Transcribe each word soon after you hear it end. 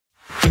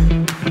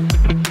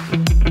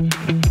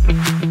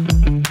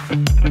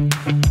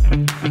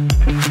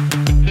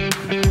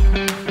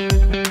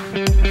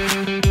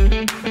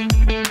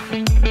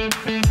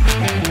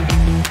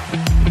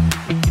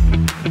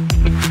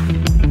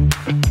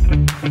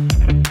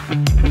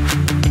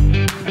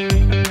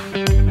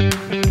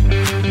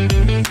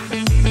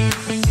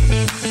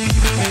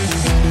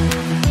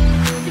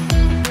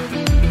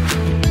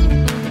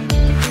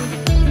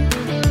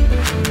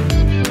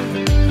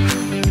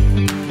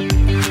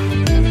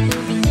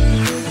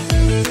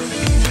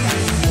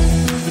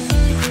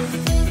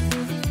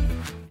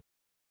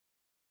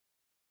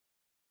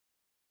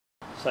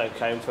So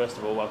Kane, first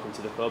of all, welcome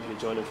to the club. You're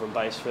joining from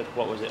Baseford.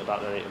 What was it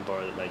about Nuneaton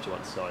Borough that made you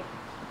want to sign?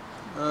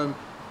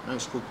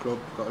 It's a good club,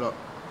 got a lot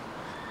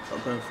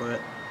going for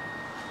it.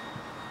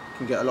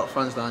 Can get a lot of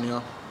fans down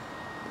here.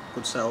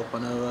 Good setup. I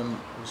know.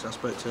 Obviously, I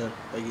spoke to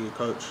Eggy, the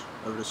coach,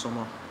 over the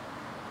summer,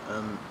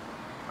 and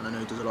I know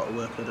he does a lot of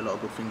work. Heard a lot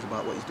of good things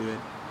about what he's doing.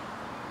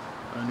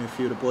 And I knew a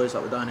few of the boys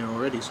that were down here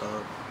already, so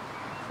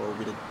I thought it would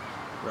be the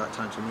right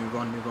time to move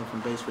on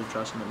from Baseford,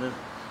 try something new.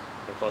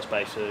 Of course,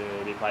 Baseford are going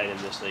to be playing in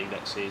this league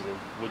next season.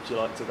 Would you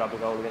like to grab a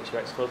goal against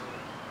your ex-club?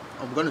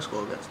 I'm going to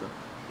score against them.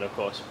 And of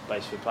course,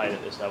 Baseford playing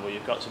at this level,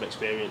 you've got some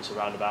experience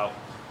around about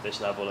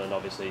this level and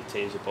obviously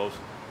teams above.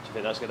 Do you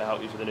think that's going to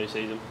help you for the new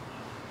season?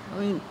 I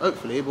mean,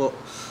 hopefully, but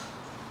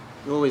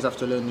you always have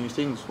to learn new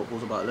things.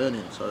 Football's about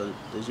learning, so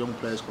there's young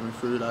players coming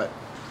through that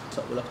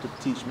will have to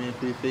teach me a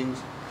few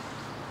things.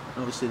 And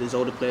obviously, there's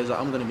older players that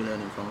I'm going to be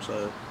learning from,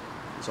 so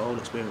it's a whole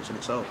experience in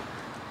itself.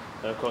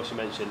 And of course, you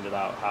mentioned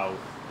about how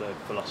the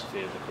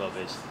philosophy of the club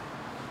is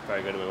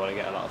very good and we want to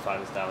get a lot of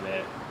fans down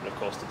here. And of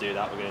course, to do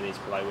that, we're going to need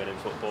to play winning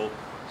football.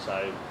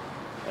 So,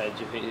 do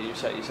you think that you've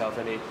set yourself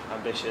any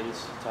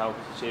ambitions to help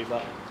achieve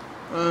that?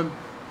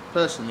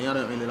 Personally, I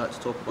don't really like to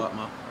talk about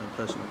my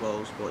personal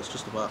goals, but it's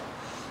just about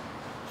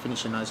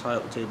finishing as high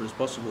up the table as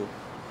possible.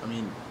 I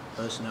mean,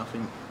 personally, I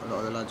think a lot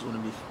of the lads want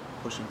to be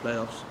pushing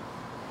playoffs,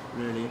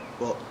 really,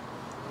 but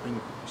I think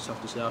you just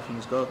have to see how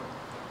things go.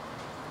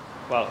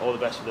 Well, all the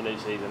best for the new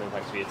season and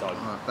thanks for your time.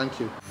 All right, thank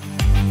you.